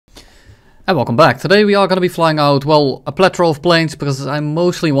And welcome back. Today we are going to be flying out, well, a plethora of planes because I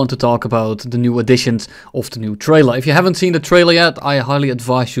mostly want to talk about the new additions of the new trailer. If you haven't seen the trailer yet, I highly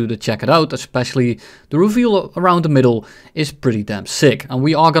advise you to check it out, especially the reveal around the middle is pretty damn sick. And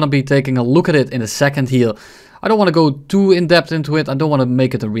we are going to be taking a look at it in a second here. I don't want to go too in depth into it, I don't want to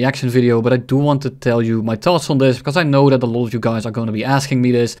make it a reaction video, but I do want to tell you my thoughts on this because I know that a lot of you guys are going to be asking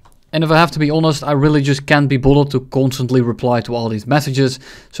me this. And if I have to be honest, I really just can't be bothered to constantly reply to all these messages.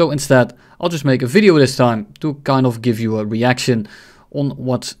 So instead, I'll just make a video this time to kind of give you a reaction on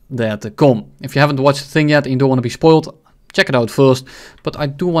what's there to come. If you haven't watched the thing yet and you don't want to be spoiled, check it out first. But I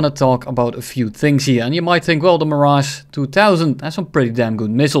do want to talk about a few things here. And you might think, well, the Mirage 2000 has some pretty damn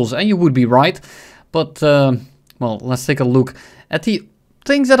good missiles. And you would be right. But, well, let's take a look at the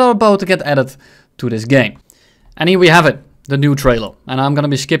things that are about to get added to this game. And here we have it. The new trailer, and I'm gonna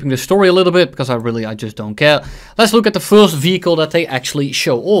be skipping the story a little bit because I just don't care. Let's look at the first vehicle that they actually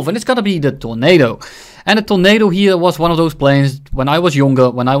show off, and it's gonna be the Tornado. And the Tornado here was one of those planes when I was younger,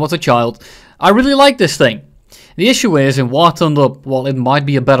 when I was a child. I really liked this thing. The issue is in War Thunder, well, it might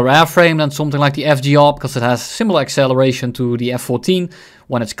be a better airframe than something like the FGR because it has similar acceleration to the F-14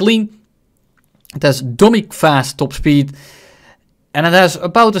 when it's clean. It has dummy fast top speed. And it has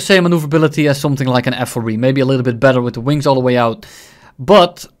about the same maneuverability as something like an F4E, maybe a little bit better with the wings all the way out.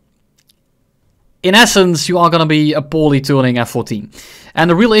 But in essence, you are going to be a poorly turning F-14. And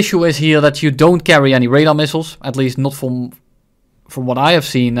the real issue is here that you don't carry any radar missiles, at least not from what I have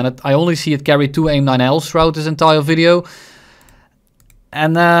seen. And I only see it carry 2 AIM-9Ls throughout this entire video.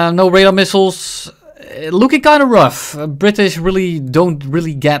 And no radar missiles, looking kind of rough. British don't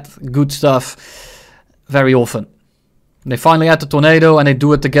really get good stuff very often. They finally add the Tornado and they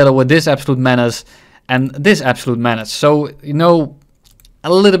do it together with this absolute menace and this absolute menace. So, you know,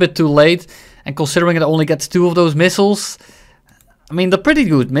 a little bit too late. And considering it only gets 2 of those missiles, I mean, they're pretty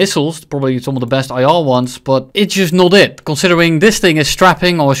good missiles, probably some of the best IR ones, but it's just not it. Considering this thing is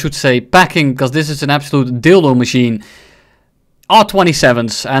strapping, or I should say packing, because this is an absolute dildo machine.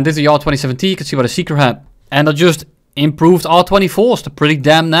 R27s, and this is the R27T, you can see by the seeker head. And they're just improved R24s, they're pretty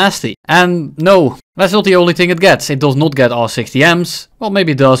damn nasty. And no, that's not the only thing it gets. It does not get R60Ms. Well,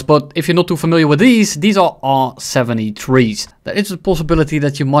 maybe it does, but if you're not too familiar with these are R73s. There is a possibility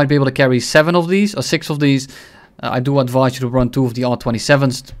that you might be able to carry 7 of these or 6 of these. I do advise you to run 2 of the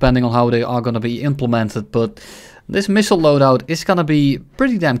R27s, depending on how they are going to be implemented. But this missile loadout is going to be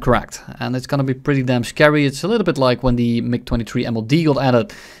pretty damn cracked. And it's going to be pretty damn scary. It's a little bit like when the MiG-29 MLD got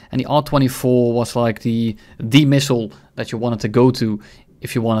added. And the R24 was like the missile that you wanted to go to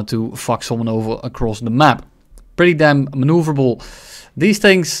if you wanted to fuck someone over across the map. Pretty damn maneuverable. These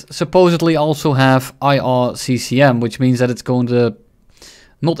things supposedly also have IRCCM, which means that it's going to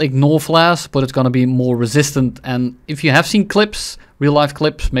not ignore flares, but it's going to be more resistant. And if you have seen clips, real life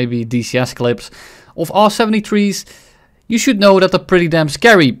clips, maybe DCS clips of R73s, you should know that they're pretty damn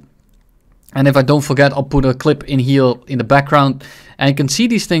scary. And if I don't forget, I'll put a clip in here in the background. And you can see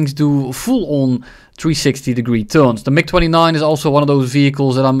these things do full-on 360-degree turns. The MiG-29 is also one of those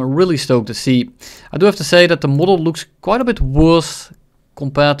vehicles that I'm really stoked to see. I do have to say that the model looks quite a bit worse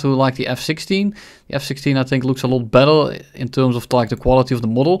compared to like the F-16. The F-16 I think looks a lot better in terms of like the quality of the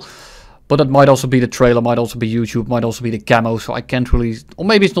model. But that might also be the trailer, might also be YouTube, might also be the camo. So I can't really, or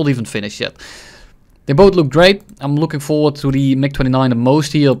maybe it's not even finished yet. They both look great. I'm looking forward to the MiG-29 the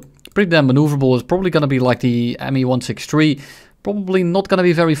most here. Pretty damn maneuverable. It's probably going to be like the ME-163. Probably not going to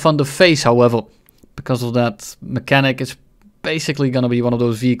be very fun to face, however. Because of that mechanic, it's basically going to be one of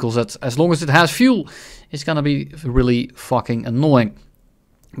those vehicles that, as long as it has fuel, it's going to be really fucking annoying.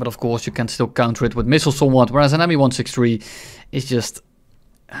 But of course, you can still counter it with missiles somewhat. Whereas an ME-163 is just,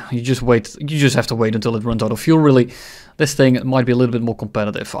 you just have to wait until it runs out of fuel, really. This thing might be a little bit more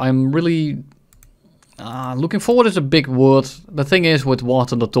competitive. I'm really looking forward is a big word. The thing is with War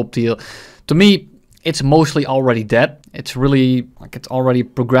Thunder top tier, to me, it's mostly already dead. It's really, like, it's already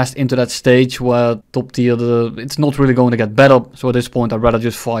progressed into that stage where top tier, it's not really going to get better. So at this point, I'd rather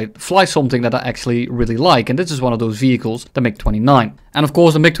just fly something that I actually really like. And this is one of those vehicles, the MiG-29. And of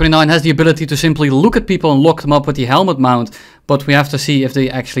course, the MiG-29 has the ability to simply look at people and lock them up with the helmet mount. But we have to see if they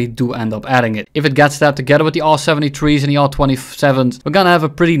actually do end up adding it. If it gets that together with the R73s and the R27s, we're going to have a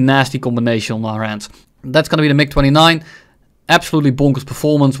pretty nasty combination on our hands. That's going to be the MiG-29. Absolutely bonkers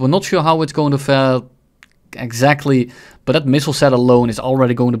performance. We're not sure how it's going to fare exactly, but that missile set alone is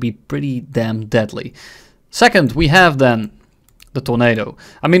already going to be pretty damn deadly. Second, we have then the Tornado.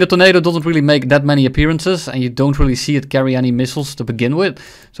 I mean, the Tornado doesn't really make that many appearances, and you don't really see it carry any missiles to begin with.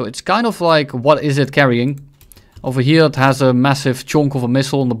 So it's kind of like, what is it carrying? Over here it has a massive chunk of a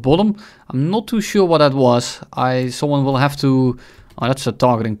missile on the bottom. I'm not too sure what that was. Someone will have to Oh, that's a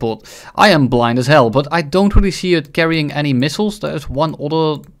targeting pod. I am blind as hell, but I don't really see it carrying any missiles. There's one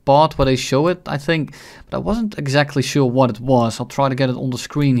other part where they show it, I think. But I wasn't exactly sure what it was. I'll try to get it on the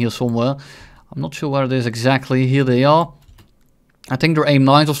screen here somewhere. I'm not sure where it is exactly. Here they are. I think they're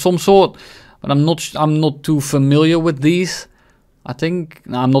AIM-9s of some sort. But I'm not too familiar with these. I think...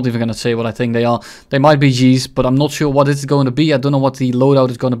 No, I'm not even going to say what I think they are. They might be Gs, but I'm not sure what it's going to be. I don't know what the loadout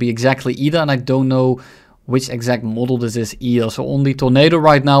is going to be exactly either. And I don't know which exact model this is either. So on the Tornado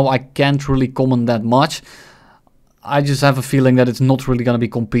right now, I can't really comment that much. I just have a feeling that it's not really going to be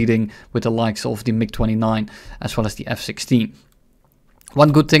competing with the likes of the MiG-29 as well as the F-16.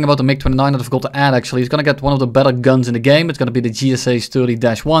 One good thing about the MiG-29 that I forgot to add actually, is going to get one of the better guns in the game. It's going to be the GSA's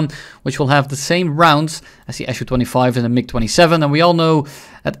 30-1, which will have the same rounds as the Su-25 and the MiG-27. And we all know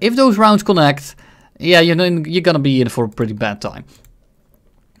that if those rounds connect, yeah, you're going to be in for a pretty bad time.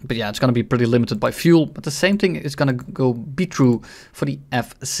 But yeah, it's going to be pretty limited by fuel. But the same thing is going to be true for the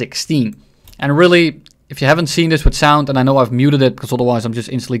F-16. And really, if you haven't seen this with sound, and I know I've muted it, because otherwise I'm just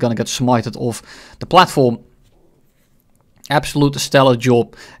instantly going to get smited off the platform. Absolute stellar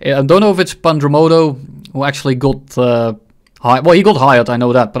job. I don't know if it's Pandromodo who actually got hired. Well, he got hired, I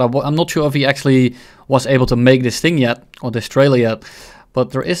know that. But I'm not sure if he actually was able to make this thing yet, or this trailer yet.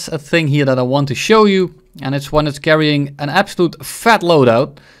 But there is a thing here that I want to show you. And it's when it's carrying an absolute fat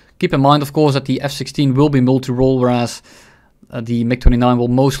loadout. Keep in mind, of course, that the F-16 will be multi-role, whereas the MiG-29 will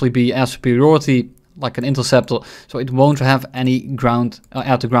mostly be air superiority, like an interceptor. So it won't have any ground,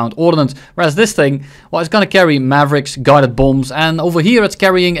 air-to-ground ordnance. Whereas this thing, well, it's going to carry Mavericks, guided bombs. And over here, it's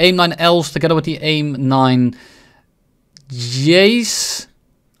carrying AIM-9Ls together with the AIM-9Js,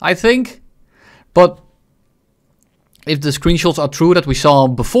 I think. But if the screenshots are true that we saw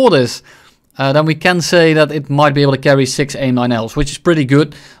before this, then we can say that it might be able to carry 6 AIM-9Ls, which is pretty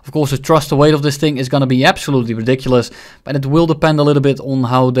good. Of course, the thrust weight of this thing is going to be absolutely ridiculous, but it will depend a little bit on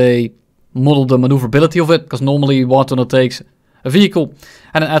how they model the maneuverability of it, because normally War Thunder takes a vehicle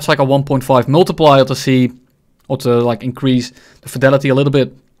and it adds like a 1.5 multiplier to see, or to like increase the fidelity a little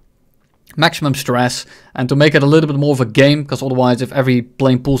bit, maximum stress, and to make it a little bit more of a game, because otherwise if every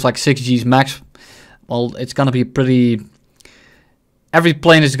plane pulls like 6 Gs max, well, it's going to be pretty... Every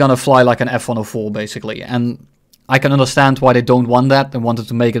plane is going to fly like an F-104 basically, and I can understand why they don't want that. They wanted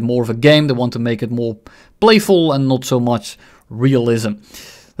to make it more of a game, they want to make it more playful and not so much realism.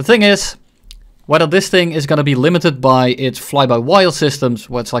 The thing is, whether this thing is going to be limited by its fly-by-wire systems,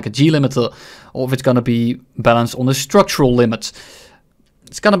 where it's like a G limiter, or if it's going to be balanced on the structural limits,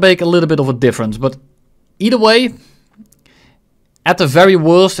 it's going to make a little bit of a difference. But either way, at the very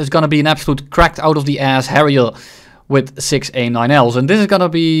worst, it's going to be an absolute cracked out of the ass Harrier with 6 AIM-9Ls. And this is going to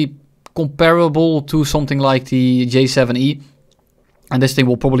be comparable to something like the J7E. And this thing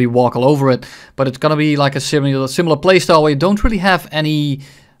will probably walk all over it. But it's going to be like a similar playstyle where you don't really have any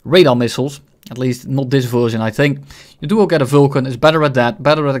radar missiles. At least not this version, I think. You do get a Vulcan. It's better at that.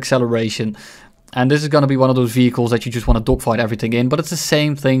 Better at acceleration. And this is going to be one of those vehicles that you just want to dogfight everything in. But it's the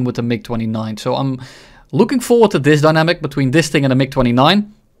same thing with the MiG-29. So I'm looking forward to this dynamic between this thing and the MiG-29.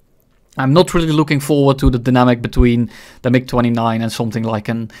 I'm not really looking forward to the dynamic between the MiG-29 and something like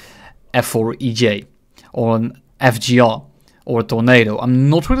an F4EJ or an FGR or a Tornado. I'm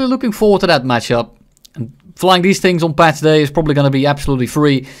not really looking forward to that matchup. And flying these things on patch day is probably going to be absolutely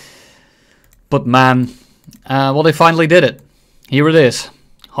free. But man, well, they finally did it. Here it is.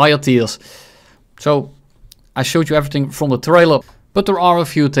 Higher tiers. So I showed you everything from the trailer. But there are a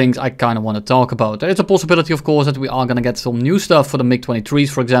few things I kind of want to talk about. There is a possibility, of course, that we are going to get some new stuff for the MiG-23s,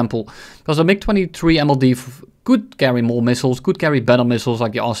 for example. Because the MiG-23 MLD could carry more missiles, could carry better missiles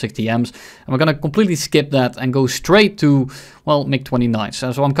like the R60Ms. And we're going to completely skip that and go straight to, well,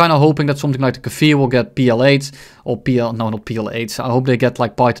 MiG-29s. So I'm kind of hoping that something like the Kafir will get PL8s, or no, not PL8s. I hope they get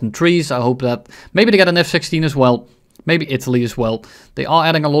like Python 3s. I hope that maybe they get an F-16 as well. Maybe Italy as well. They are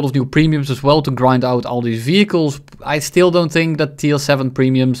adding a lot of new premiums as well to grind out all these vehicles. I still don't think that tier 7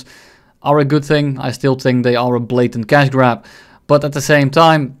 premiums are a good thing. I still think they are a blatant cash grab. But at the same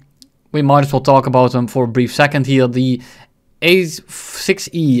time, we might as well talk about them for a brief second here. The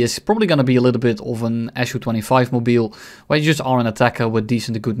A6E is probably going to be a little bit of an Su-25 mobile, where you just are an attacker with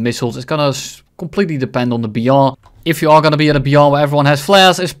decent to good missiles. It's going to completely depend on the BR. If you are going to be at a BR where everyone has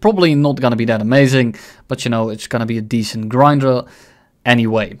flares, it's probably not going to be that amazing. But you know, it's going to be a decent grinder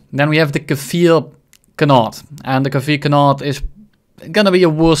anyway. Then we have the Kafir Canard. And the Kafir Canard is going to be a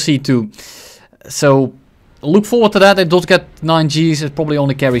worse C2. So look forward to that. It does get 9 Gs. It probably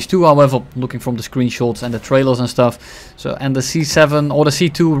only carries 2, however, looking from the screenshots and the trailers and stuff. So, and the C7 or the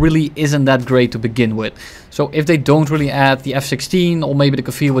C2 really isn't that great to begin with. So if they don't really add the F-16 or maybe the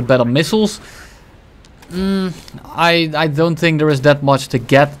Kafir with better missiles, I don't think there is that much to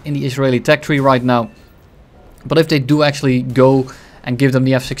get in the Israeli tech tree right now. But if they do actually go and give them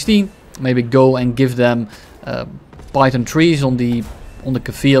the F-16, maybe go and give them Python trees on the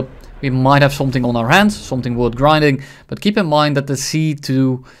Kafir, we might have something on our hands, something worth grinding. But keep in mind that the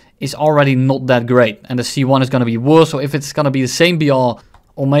C2 is already not that great, and the C1 is going to be worse. So if it's going to be the same BR,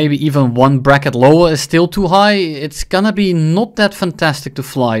 or maybe even one bracket lower is still too high, it's going to be not that fantastic to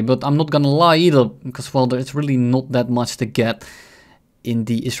fly. But I'm not going to lie either, because well, there's really not that much to get in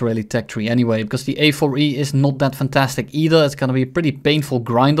the Israeli tech tree anyway, because the A4E is not that fantastic either. It's going to be a pretty painful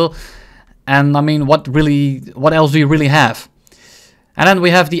grinder. And I mean, what else do you really have? And then we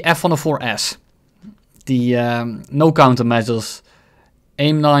have the F-104S, the no countermeasures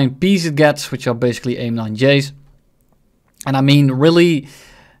AIM-9 Ps it gets, which are basically AIM-9Js. And I mean, really,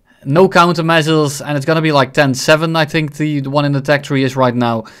 no countermeasures, and it's going to be like 10.7, I think the one in the tech tree is right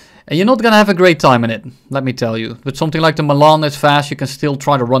now. And you're not going to have a great time in it, let me tell you. With something like the Milan that's fast, you can still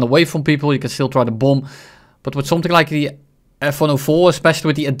try to run away from people, you can still try to bomb. But with something like the F-104, especially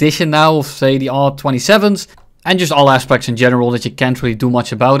with the addition now of, say, the R27s, and just all aspects in general that you can't really do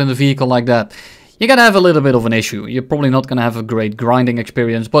much about in a vehicle like that, you're going to have a little bit of an issue. You're probably not going to have a great grinding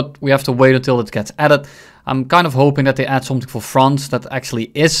experience, but we have to wait until it gets added. I'm kind of hoping that they add something for France that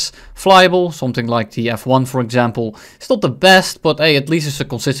actually is flyable, something like the F1 for example. It's not the best, but hey, at least it's a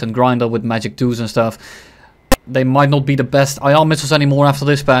consistent grinder with Magic 2s and stuff. They might not be the best IR missiles anymore after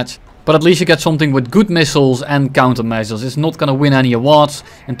this patch, but at least you get something with good missiles and countermeasures. It's not going to win any awards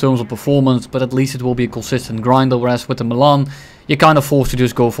in terms of performance, but at least it will be a consistent grinder, whereas with the Milan, you're kind of forced to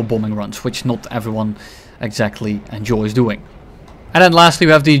just go for bombing runs, which not everyone exactly enjoys doing. And then lastly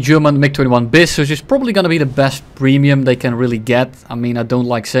we have the German MiG-29 BIS, which is probably going to be the best premium they can really get. I mean, I don't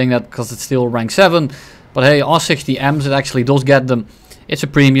like saying that because it's still rank 7, but hey, R60Ms, it actually does get them. It's a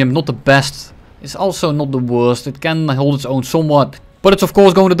premium, not the best. It's also not the worst. It can hold its own somewhat. But it's of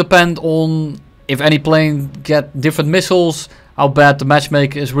course going to depend on if any plane get different missiles, how bad the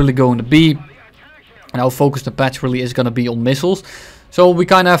matchmaker is really going to be, and how focused the patch really is going to be on missiles. So we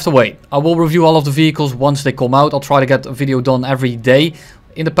kind of have to wait. I will review all of the vehicles once they come out. I'll try to get a video done every day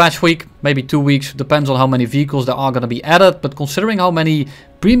in the patch week, maybe 2 weeks. Depends on how many vehicles there are going to be added. But considering how many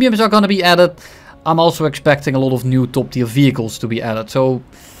premiums are going to be added, I'm also expecting a lot of new top tier vehicles to be added. So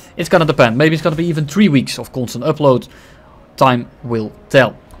it's going to depend. Maybe it's going to be even 3 weeks of constant upload. Time will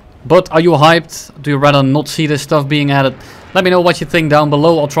tell. But are you hyped? Do you rather not see this stuff being added? Let me know what you think down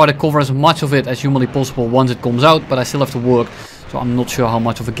below. I'll try to cover as much of it as humanly possible once it comes out, but I still have to work, so I'm not sure how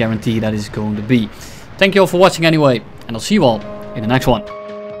much of a guarantee that is going to be. Thank you all for watching anyway, and I'll see you all in the next one.